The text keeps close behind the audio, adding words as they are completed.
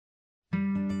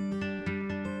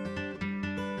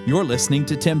You're listening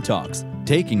to Tim Talks,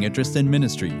 Taking Interest in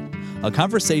Ministry, a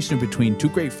conversation between two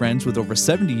great friends with over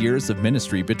 70 years of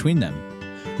ministry between them.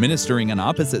 Ministering on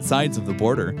opposite sides of the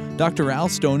border, Dr. Al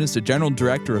Stone is the General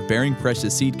Director of Bearing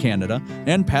Precious Seed Canada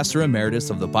and Pastor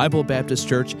Emeritus of the Bible Baptist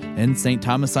Church in St.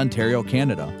 Thomas, Ontario,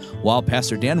 Canada, while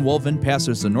Pastor Dan Wolven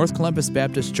pastors the North Columbus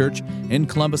Baptist Church in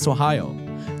Columbus, Ohio.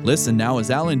 Listen now as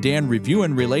Al and Dan review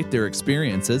and relate their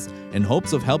experiences in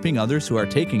hopes of helping others who are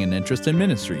taking an interest in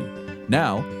ministry.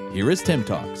 Now, here is Tim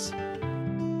Talks.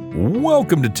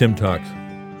 Welcome to Tim Talks.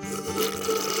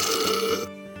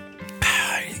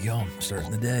 There you go.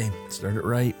 Starting the day. Start it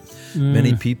right.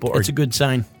 Many people are... It's a good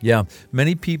sign. Yeah.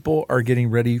 Many people are getting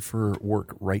ready for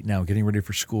work right now, getting ready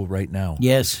for school right now.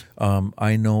 Yes.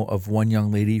 I know of one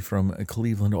young lady from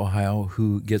Cleveland, Ohio,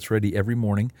 who gets ready every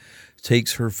morning,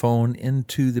 takes her phone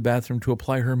into the bathroom to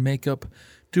apply her makeup,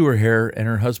 do her hair, and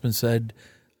her husband said,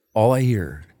 all I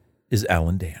hear is Al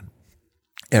and Dan.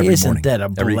 Every Isn't morning. that a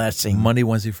blessing? Monday,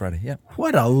 Wednesday, Friday. Yeah.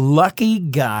 What a lucky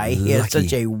guy. He has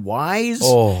such a wise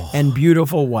and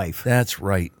beautiful wife. That's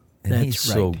right. And That's he's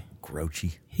so right.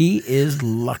 grouchy. He is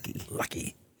lucky.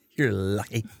 Lucky. You're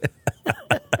lucky.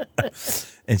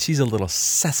 And she's a little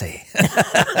sassy.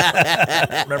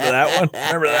 Remember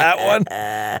that one?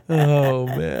 Oh,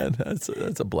 man.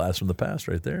 That's a blast from the past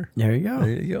right there. There you go. There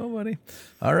you go, buddy.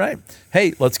 All right.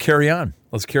 Hey, let's carry on.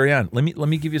 Let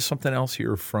me give you something else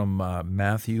here from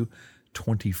Matthew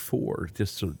 24,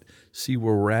 just to see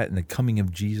where we're at in the coming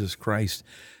of Jesus Christ.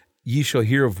 Ye shall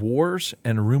hear of wars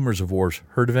and rumors of wars.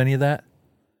 Heard of any of that?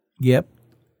 Yep.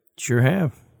 Sure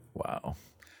have. Wow.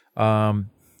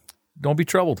 Don't be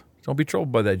troubled. Don't be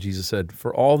troubled by that, Jesus said.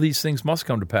 For all these things must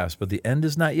come to pass, but the end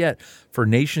is not yet. For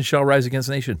nation shall rise against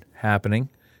nation. Happening.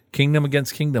 Kingdom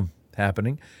against kingdom.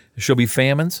 Happening. There shall be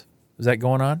famines. Is that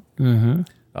going on?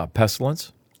 Mm-hmm.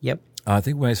 Pestilence. Yep. I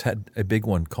think we guys had a big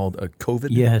one called COVID.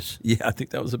 Yes. Yeah, I think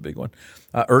that was a big one.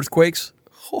 Earthquakes.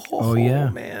 Oh,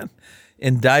 yeah. Man.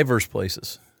 In diverse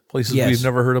places. Places Yes. we've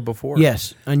never heard of before.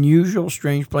 Yes. Unusual,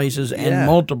 strange places and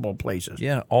multiple places.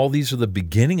 Yeah, all these are the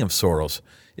beginning of sorrows.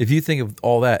 If you think of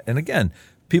all that, and again,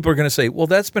 people are going to say, well,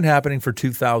 that's been happening for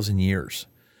 2,000 years.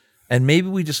 And maybe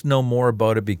we just know more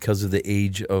about it because of the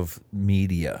age of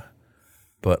media.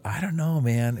 But I don't know,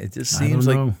 man. It just seems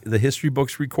like the history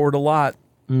books record a lot.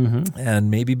 Mm-hmm.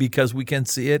 And maybe because we can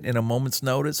see it in a moment's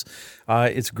notice,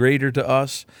 it's greater to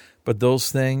us. But those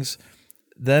things...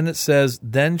 Then it says,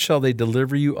 then shall they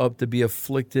deliver you up to be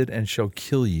afflicted and shall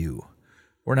kill you.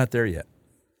 We're not there yet.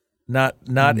 Not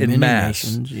in mass.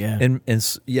 Nations,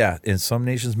 yeah. In some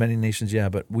nations, many nations, yeah.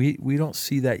 But we don't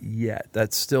see that yet.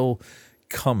 That's still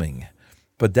coming.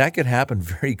 But that could happen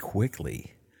very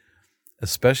quickly,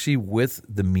 especially with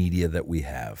the media that we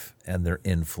have and their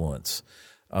influence.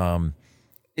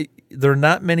 There are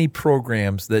not many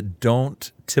programs that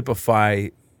don't typify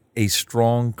a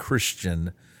strong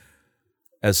Christian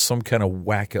as some kind of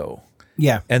wacko.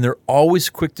 Yeah. And they're always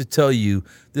quick to tell you,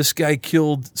 this guy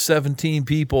killed 17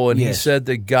 people and he said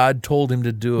that God told him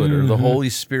to do it or the Holy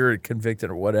Spirit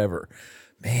convicted or whatever.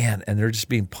 Man, and they're just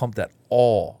being pumped at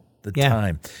all the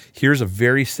time. Here's a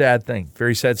very sad thing,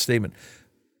 very sad statement.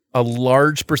 A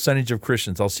large percentage of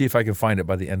Christians, I'll see if I can find it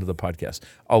by the end of the podcast,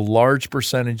 a large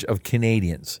percentage of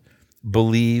Canadians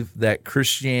believe that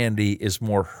Christianity is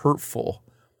more hurtful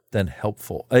than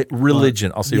helpful.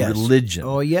 Religion, I'll say religion.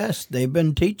 Oh, yes, they've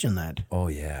been teaching that. Oh,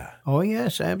 yeah. Oh,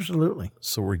 yes, absolutely.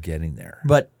 So we're getting there.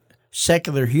 But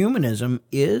secular humanism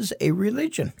is a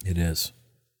religion. It is.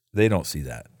 They don't see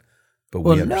that, but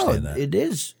we understand that. It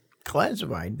is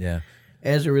classified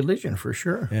as a religion for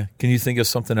sure. Yeah. Can you think of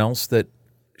something else that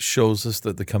shows us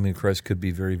that the coming of Christ could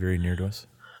be very, very near to us?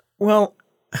 Well,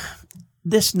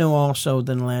 this know also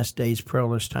that in the last days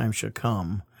perilous times shall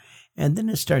come. And then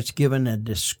it starts giving a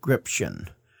description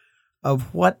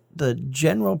of what the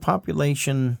general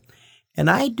population, and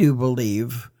I do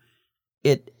believe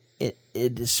it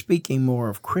is speaking more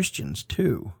of Christians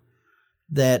too,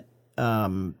 that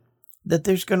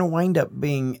there's going to wind up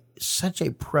being such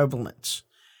a prevalence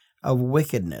of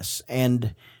wickedness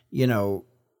and,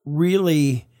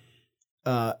 really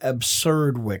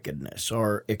absurd wickedness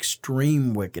or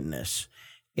extreme wickedness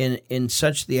in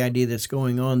such the idea that's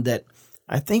going on that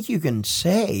I think you can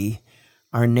say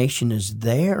our nation is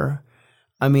there.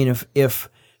 I mean, if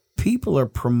people are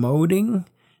promoting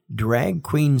drag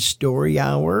queen story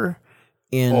hour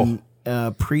in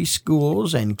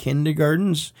preschools and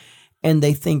kindergartens, and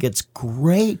they think it's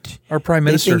great, our prime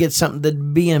minister, they think it's something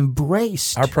that'd be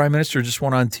embraced. Our prime minister just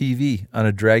went on TV on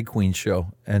a drag queen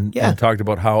show and talked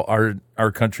about how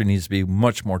our country needs to be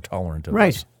much more tolerant of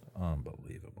this.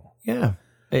 Unbelievable. Yeah.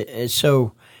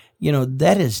 So,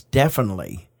 that is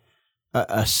definitely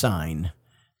a sign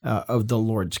of the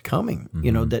Lord's coming.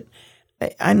 You know, that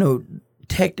I know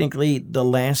technically the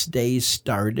last days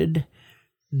started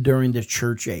during the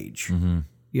church age,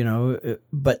 you know,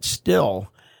 but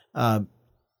still,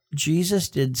 Jesus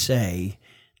did say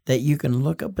that you can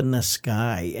look up in the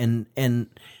sky and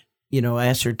you know,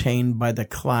 ascertain by the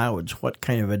clouds what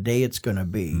kind of a day it's going to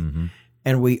be.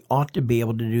 And we ought to be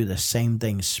able to do the same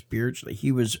thing spiritually.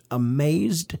 He was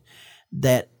amazed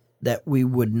that we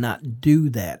would not do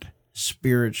that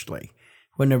spiritually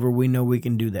whenever we know we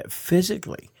can do that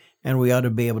physically. And we ought to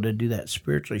be able to do that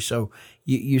spiritually. So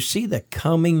you see the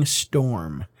coming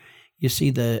storm. You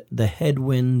see the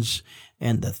headwinds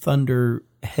and the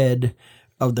thunderhead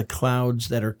of the clouds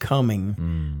that are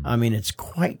coming. I mean, it's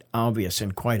quite obvious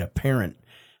and quite apparent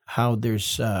how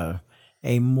there's a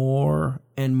more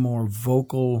and more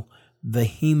vocal,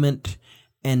 vehement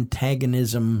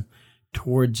antagonism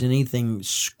towards anything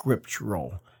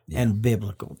scriptural and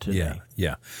biblical today.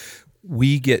 Yeah.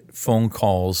 We get phone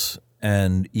calls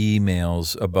and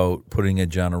emails about putting a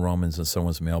John of Romans in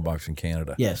someone's mailbox in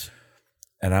Canada. Yes.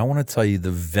 And I want to tell you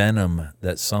the venom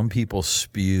that some people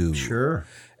spew. Sure.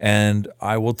 And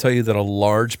I will tell you that a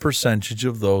large percentage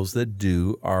of those that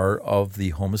do are of the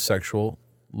homosexual,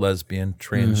 lesbian,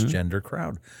 transgender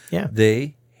crowd. Yeah.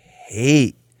 They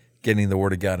hate getting the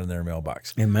Word of God in their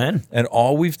mailbox. Amen. And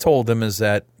all we've told them is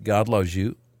that God loves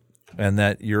you and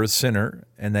that you're a sinner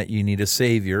and that you need a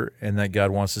Savior and that God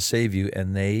wants to save you.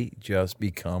 And they just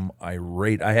become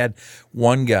irate. I had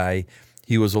one guy,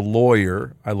 he was a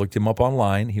lawyer. I looked him up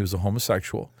online. He was a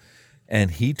homosexual.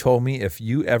 And he told me, if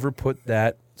you ever put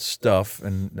that stuff,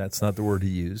 and that's not the word he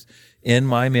used, in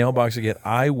my mailbox again,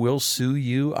 I will sue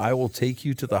you. I will take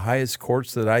you to the highest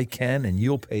courts that I can, and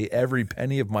you'll pay every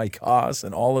penny of my costs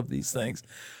and all of these things.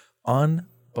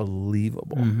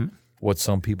 Unbelievable what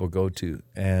some people go to.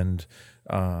 And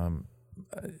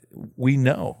we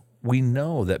know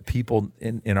that people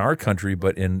in our country,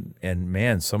 but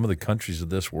in some of the countries of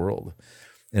this world,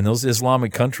 in those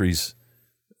Islamic countries,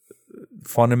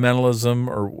 fundamentalism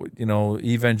or, you know,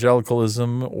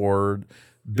 evangelicalism or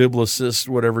biblicist,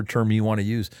 whatever term you want to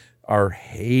use, are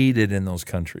hated in those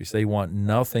countries. They want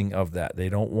nothing of that. They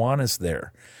don't want us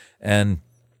there. And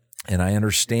I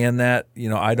understand that. You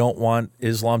know, I don't want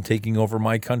Islam taking over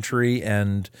my country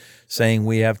and saying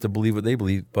we have to believe what they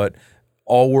believe, but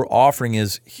all we're offering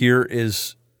is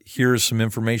here's some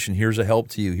information, here's a help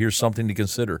to you, here's something to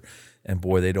consider. And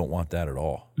boy, they don't want that at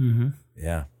all.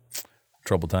 Yeah.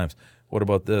 Troubled times. What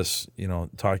about this? You know,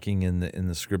 talking in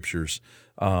the scriptures,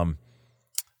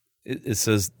 it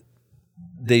says,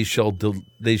 "They shall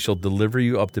deliver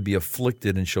you up to be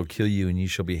afflicted, and shall kill you, and ye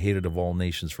shall be hated of all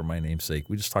nations for my name's sake."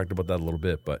 We just talked about that a little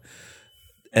bit,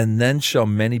 and then shall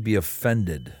many be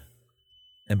offended,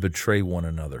 and betray one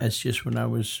another. That's just when I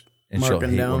was And shall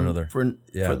marking hate down one another. for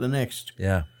the next.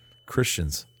 Yeah,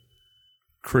 Christians,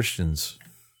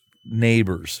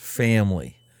 neighbors,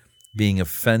 family, being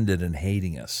offended and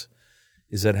hating us.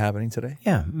 Is that happening today?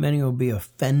 Yeah, many will be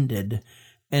offended.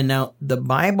 And now the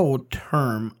Bible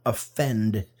term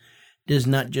offend does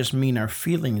not just mean our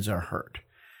feelings are hurt.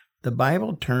 The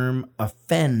Bible term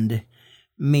offend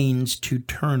means to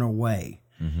turn away,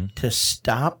 to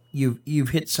stop. You've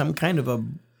hit some kind of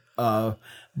a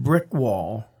brick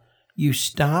wall. You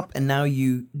stop, and now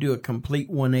you do a complete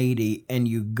 180, and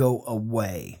you go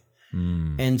away.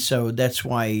 And so that's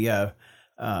why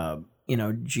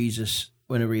Jesus,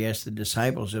 whenever he asked the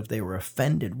disciples if they were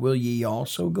offended, will ye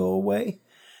also go away?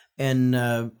 And,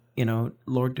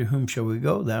 Lord, to whom shall we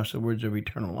go? Thou's the words of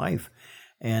eternal life.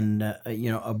 And,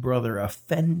 a brother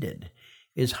offended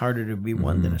is harder to be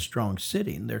won than a strong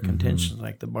city. And their contentions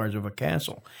like the bars of a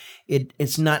castle.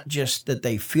 It's not just that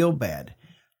they feel bad.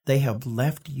 They have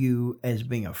left you as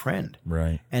being a friend.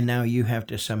 Right. And now you have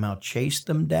to somehow chase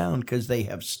them down because they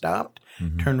have stopped,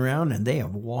 turned around, and they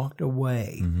have walked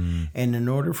away. And in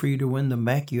order for you to win them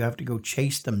back, you have to go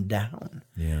chase them down.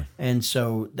 Yeah. And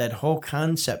so that whole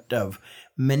concept of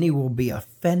many will be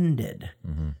offended,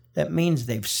 that means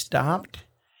they've stopped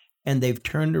and they've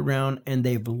turned around and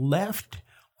they've left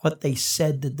what they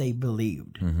said that they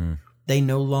believed. They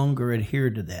no longer adhere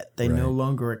to that. They no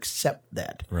longer accept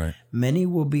that. Right. Many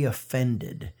will be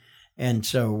offended. And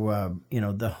so,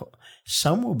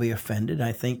 some will be offended,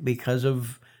 I think, because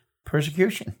of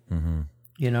persecution.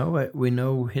 We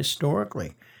know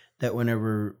historically that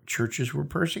whenever churches were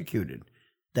persecuted,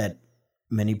 that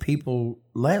many people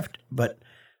left, but,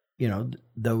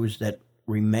 those that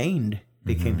remained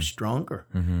became stronger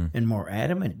and more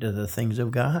adamant to the things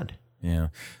of God. Yeah.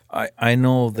 I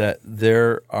know that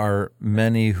there are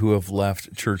many who have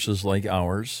left churches like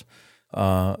ours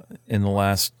in the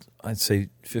last I'd say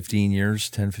 15 years,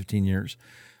 10, 15 years.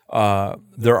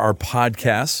 There are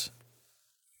podcasts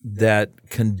that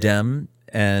condemn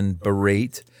and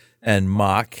berate and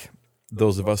mock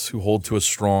those of us who hold to a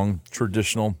strong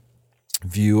traditional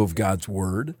view of God's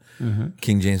Word,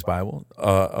 King James Bible,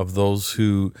 of those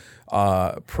who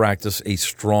practice a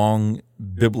strong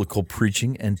biblical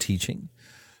preaching and teaching.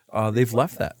 They've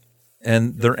left that,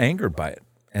 and they're angered by it.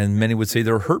 And many would say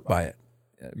they're hurt by it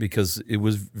because it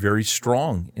was very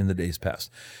strong in the days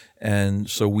past. And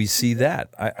so we see that.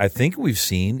 I think we've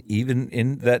seen, even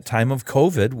in that time of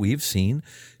COVID, we've seen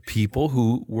people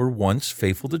who were once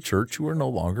faithful to church who are no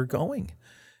longer going.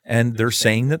 And they're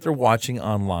saying that they're watching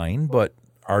online, but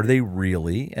are they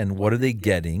really? And what are they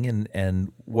getting?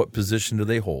 And what position do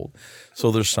they hold?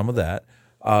 So there's some of that.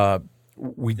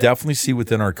 We definitely see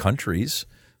within our countries,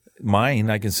 mine,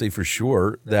 I can say for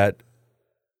sure, that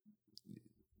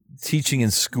teaching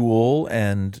in school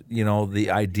and, the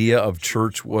idea of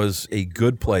church was a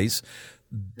good place.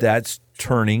 That's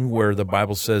turning where the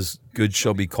Bible says good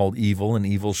shall be called evil and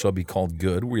evil shall be called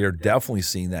good. We are definitely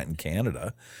seeing that in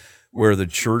Canada, where the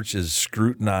church is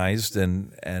scrutinized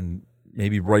and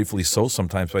maybe rightfully so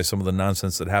sometimes by some of the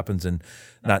nonsense that happens in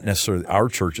not necessarily our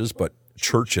churches, but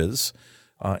churches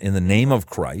in the name of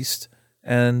Christ.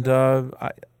 And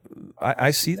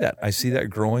I see that. I see that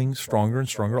growing stronger and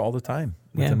stronger all the time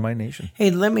within my nation. Hey,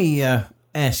 let me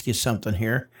ask you something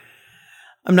here.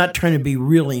 I'm not trying to be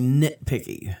really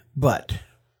nitpicky, but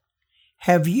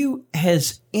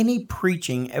has any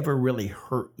preaching ever really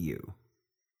hurt you?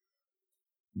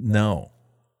 No.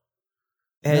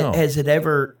 Has it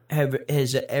ever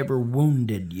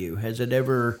wounded you? Has it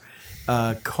ever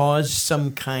caused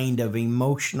some kind of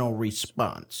emotional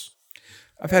response?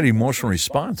 I've had emotional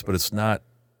response, but it's not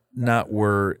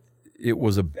where it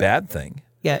was a bad thing.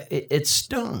 Yeah, it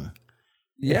stung.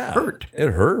 Yeah, it hurt.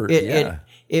 It hurt.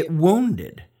 It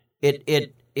wounded.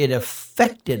 It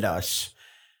affected us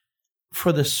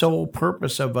for the sole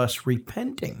purpose of us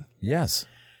repenting. Yes.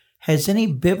 Has any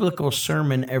biblical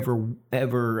sermon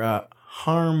ever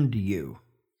harmed you?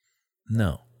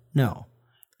 No. No.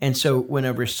 And so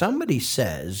whenever somebody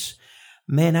says,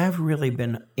 man, I've really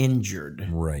been injured.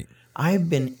 Right. I've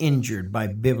been injured by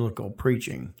biblical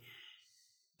preaching.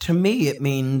 To me, it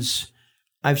means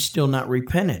I've still not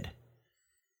repented.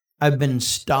 I've been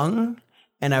stung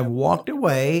and I've walked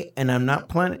away and I'm not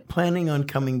planning on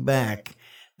coming back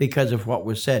because of what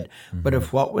was said. Mm-hmm. But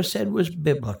if what was said was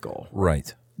biblical,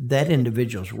 right, that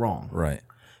individual's wrong. Right.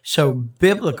 So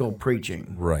biblical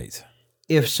preaching. Right.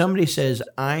 If somebody says,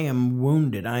 I am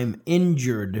wounded, I'm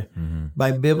injured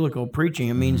by biblical preaching,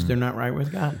 it means they're not right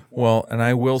with God. Well, and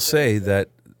I will say that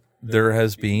there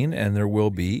has been and there will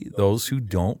be those who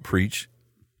don't preach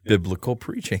biblical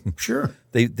preaching. Sure.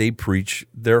 They preach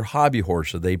their hobby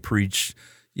horse, or they preach,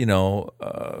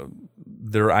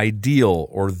 their ideal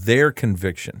or their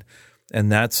conviction.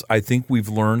 And I think we've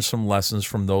learned some lessons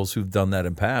from those who've done that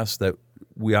in past, that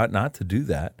we ought not to do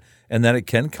that, and that it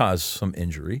can cause some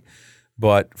injury.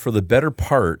 But for the better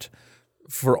part,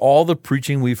 for all the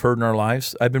preaching we've heard in our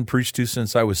lives, I've been preached to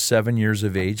since I was 7 years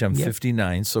of age. I'm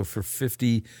 59, so for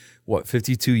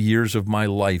 52 years of my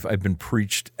life, I've been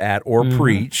preached at or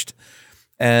preached.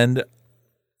 And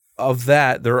of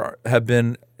that, there have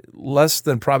been less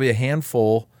than probably a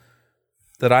handful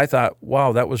that I thought,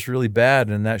 wow, that was really bad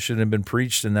and that shouldn't have been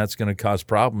preached and that's going to cause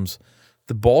problems.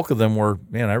 The bulk of them were,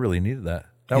 man, I really needed that.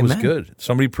 That was good.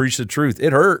 Somebody preached the truth.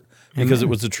 It hurt because it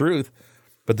was the truth,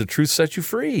 but the truth set you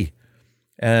free.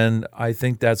 And I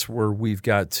think that's where we've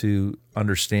got to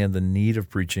understand the need of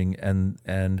preaching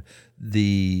and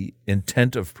the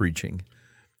intent of preaching.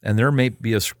 And there may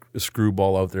be a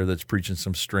screwball out there that's preaching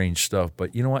some strange stuff,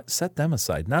 but you know what? Set them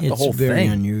aside, not the whole thing. It's very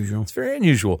unusual. It's very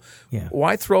unusual. Yeah.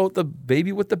 Why throw out the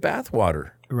baby with the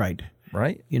bathwater? Right.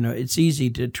 Right? It's easy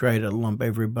to try to lump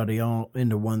everybody all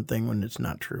into one thing when it's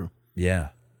not true. Yeah,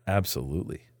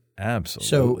 absolutely. Absolutely.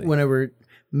 So whenever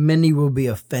many will be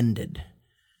offended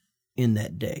in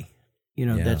that day,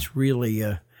 that's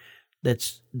really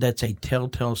that's a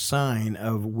telltale sign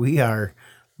of we are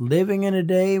living in a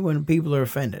day when people are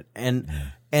offended. And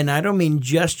I don't mean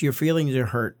just your feelings are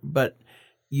hurt, but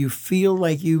you feel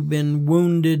like you've been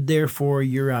wounded, therefore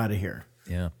you're out of here.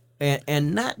 Yeah.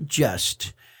 And not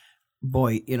just,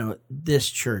 boy, this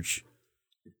church,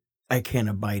 I can't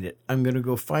abide it. I'm going to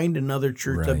go find another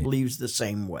church that believes the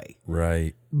same way.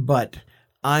 Right. But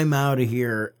I'm out of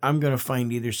here. I'm going to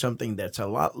find either something that's a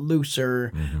lot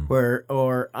looser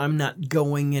or I'm not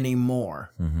going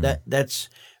anymore. That's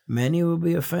many will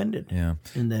be offended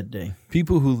in that day.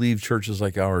 People who leave churches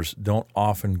like ours don't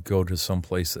often go to some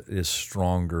place that is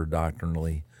stronger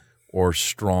doctrinally or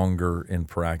stronger in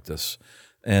practice.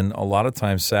 And a lot of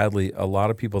times, sadly, a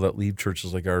lot of people that leave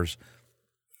churches like ours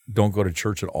don't go to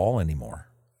church at all anymore.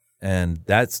 And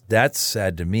that's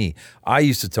sad to me. I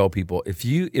used to tell people, if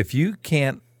you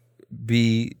can't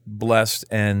be blessed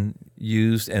and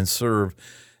used and served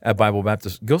at Bible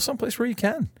Baptist, go someplace where you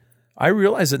can. I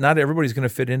realize that not everybody's going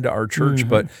to fit into our church,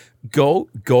 but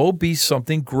go be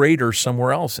something greater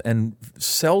somewhere else. And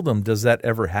seldom does that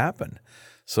ever happen.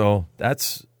 So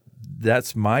that's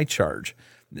my charge.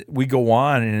 We go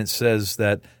on, and it says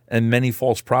that, and many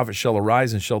false prophets shall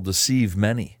arise and shall deceive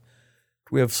many.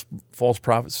 Do we have false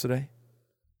prophets today?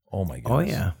 Oh, my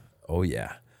goodness. Oh, yeah. Oh,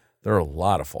 yeah. There are a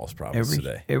lot of false prophets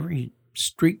today. Every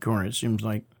street corner, it seems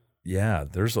like. Yeah,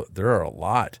 there are a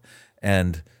lot.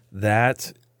 And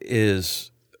that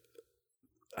is,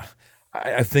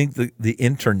 I think the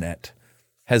internet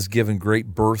has given great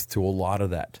birth to a lot of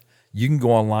that. You can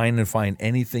go online and find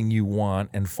anything you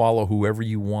want and follow whoever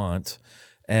you want.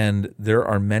 And there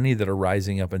are many that are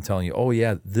rising up and telling you, oh,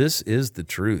 yeah, this is the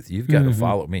truth. You've got to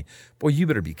follow me. Boy, you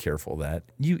better be careful of that.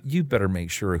 You better make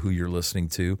sure who you're listening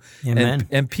to. Amen.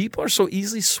 And people are so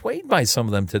easily swayed by some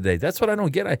of them today. That's what I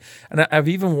don't get. I've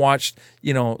even watched,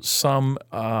 some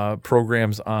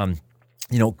programs on,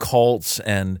 cults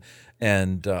and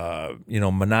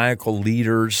maniacal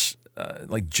leaders,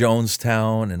 like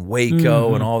Jonestown and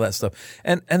Waco and all that stuff.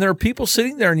 And there are people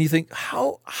sitting there, and you think,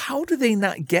 how do they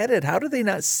not get it? How do they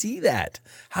not see that?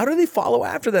 How do they follow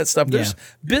after that stuff? There's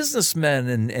businessmen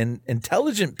and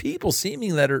intelligent people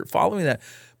seeming that are following that,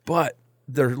 but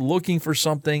they're looking for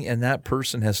something, and that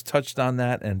person has touched on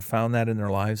that and found that in their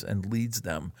lives and leads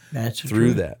them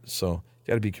through that. So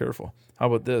got to be careful. How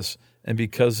about this? And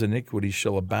because iniquity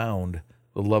shall abound,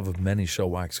 the love of many shall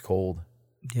wax cold.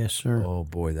 Yes, sir. Oh,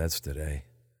 boy, that's today.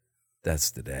 That's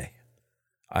today.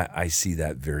 I see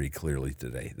that very clearly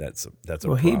today. That's a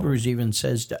problem. Hebrews even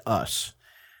says to us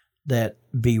that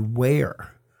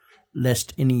beware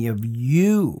lest any of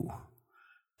you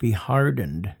be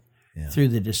hardened through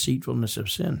the deceitfulness of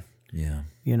sin. Yeah.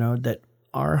 That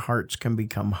our hearts can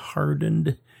become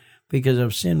hardened because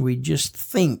of sin. We just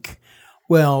think,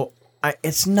 well,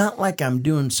 it's not like I'm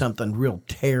doing something real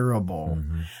terrible.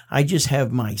 I just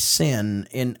have my sin.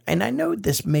 And I know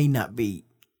this may not be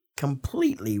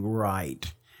completely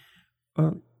right.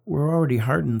 We're already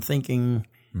hardened thinking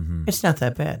it's not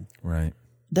that bad. Right.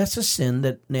 That's a sin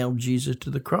that nailed Jesus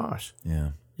to the cross. Yeah.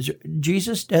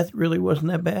 Jesus' death really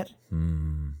wasn't that bad?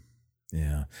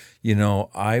 Yeah.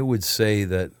 I would say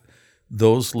that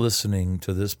those listening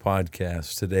to this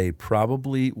podcast today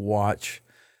probably watch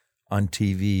on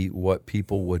TV what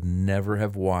people would never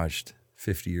have watched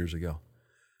 50 years ago,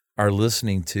 are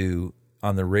listening to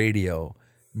on the radio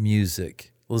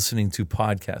music, listening to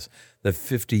podcasts that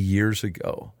 50 years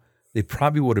ago they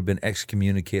probably would have been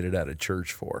excommunicated out of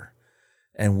church for.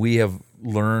 And we have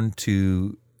learned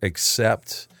to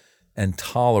accept and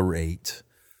tolerate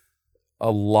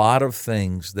a lot of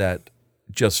things that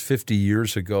just 50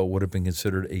 years ago would have been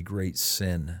considered a great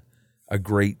sin, a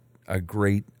great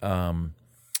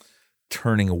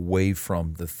turning away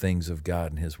from the things of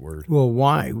God and His Word. Well,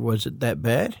 why? Was it that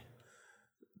bad?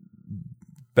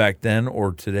 Back then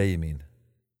or today, you mean?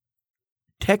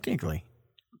 Technically,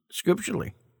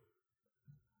 scripturally.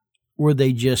 Were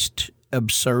they just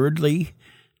absurdly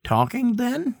talking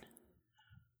then?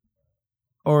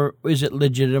 Or is it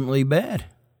legitimately bad?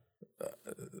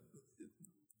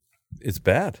 It's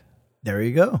bad. There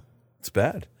you go. It's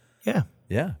bad. Yeah.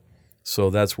 Yeah. So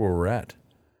that's where we're at.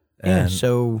 And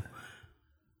so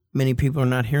many people are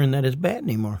not hearing that as bad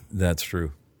anymore. That's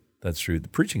true. That's true. The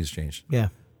preaching has changed. Yeah.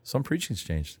 Some preaching's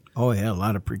changed. Oh yeah, a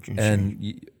lot of preaching.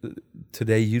 And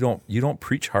today you don't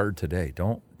preach hard today.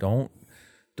 Don't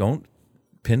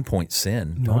pinpoint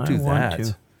sin. No, don't do that. Want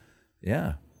to.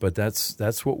 Yeah, but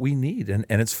that's what we need. And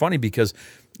it's funny because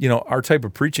our type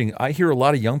of preaching, I hear a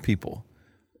lot of young people.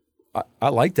 I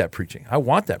like that preaching. I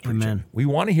want that preaching. Amen. We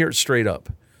want to hear it straight up,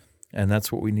 and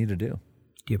that's what we need to do.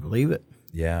 Do you believe it?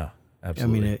 Yeah,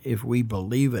 absolutely. I mean, if we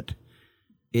believe it,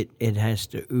 it has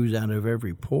to ooze out of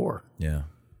every pore. Yeah.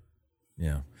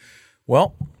 Yeah.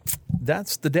 Well,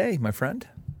 that's the day, my friend.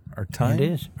 Our time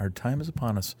is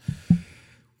upon us.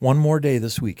 One more day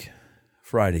this week,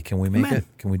 Friday. Can we make it?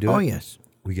 Can we do it? Oh, yes.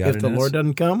 We got it. If the Lord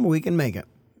doesn't come, we can make it.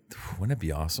 Wouldn't it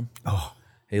be awesome? Oh.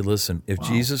 Hey, listen, if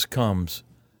Jesus comes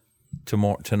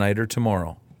tonight or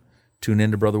tomorrow, tune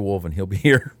in to Brother Wolven. He'll be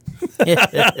here.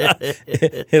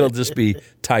 It'll just be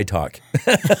Thai talk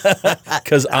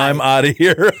because I'm out of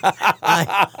here.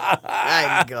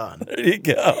 I'm gone. There you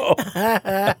go.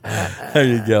 There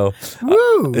you go.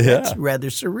 Woo! That's rather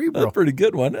cerebral. That's a pretty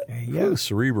good one. There you go. Ooh,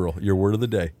 cerebral, your word of the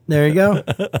day. There you go.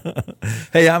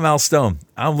 Hey, I'm Al Stone.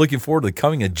 I'm looking forward to the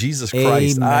coming of Jesus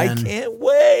Christ. Amen. I can't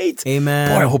wait. Amen.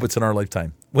 Boy, I hope it's in our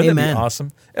lifetime. Wouldn't it be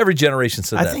awesome? Every generation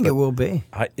said that. I think it will be.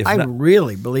 I not,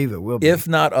 really believe it will be. If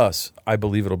not us, I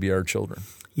believe it'll be our children.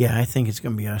 Yeah, I think it's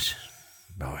going to be us.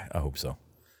 Oh, I hope so.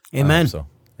 Amen. I hope so.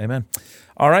 Amen.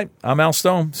 All right. I'm Al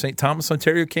Stone, St. Thomas,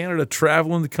 Ontario, Canada,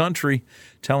 traveling the country,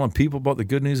 telling people about the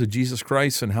good news of Jesus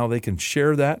Christ and how they can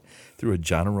share that through a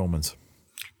John of Romans.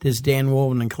 This is Dan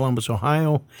Wolven in Columbus,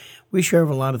 Ohio. We share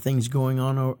a lot of things going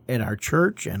on at our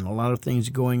church and a lot of things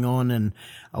going on in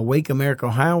Awake America,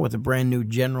 Ohio, with a brand new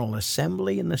General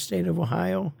Assembly in the state of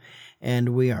Ohio.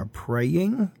 And we are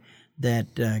praying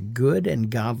that good and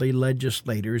godly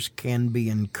legislators can be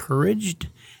encouraged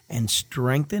and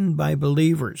strengthened by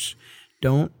believers.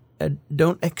 Don't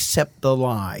accept the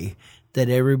lie that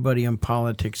everybody in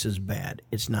politics is bad.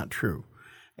 It's not true.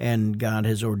 And God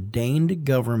has ordained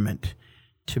government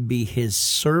to be his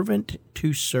servant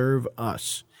to serve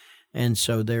us. And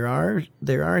so there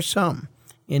are some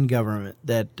in government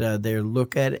that they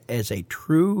look at it as a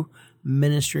true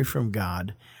ministry from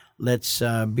God. Let's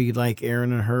be like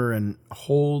Aaron and Hur and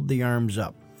hold the arms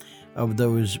up of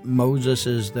those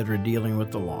Moseses that are dealing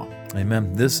with the law.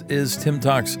 Amen. This is Tim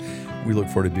Talks. We look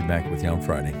forward to being back with you on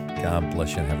Friday. God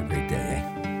bless you and have a great day.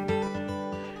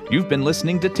 You've been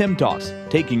listening to Tim Talks,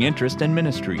 Taking Interest in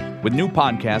Ministry, with new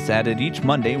podcasts added each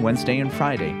Monday, Wednesday, and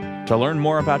Friday. To learn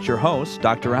more about your hosts,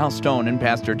 Dr. Al Stone and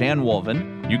Pastor Dan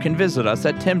Wolven, you can visit us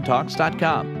at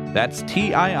timtalks.com. That's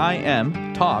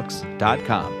TIIM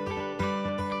Talks.com.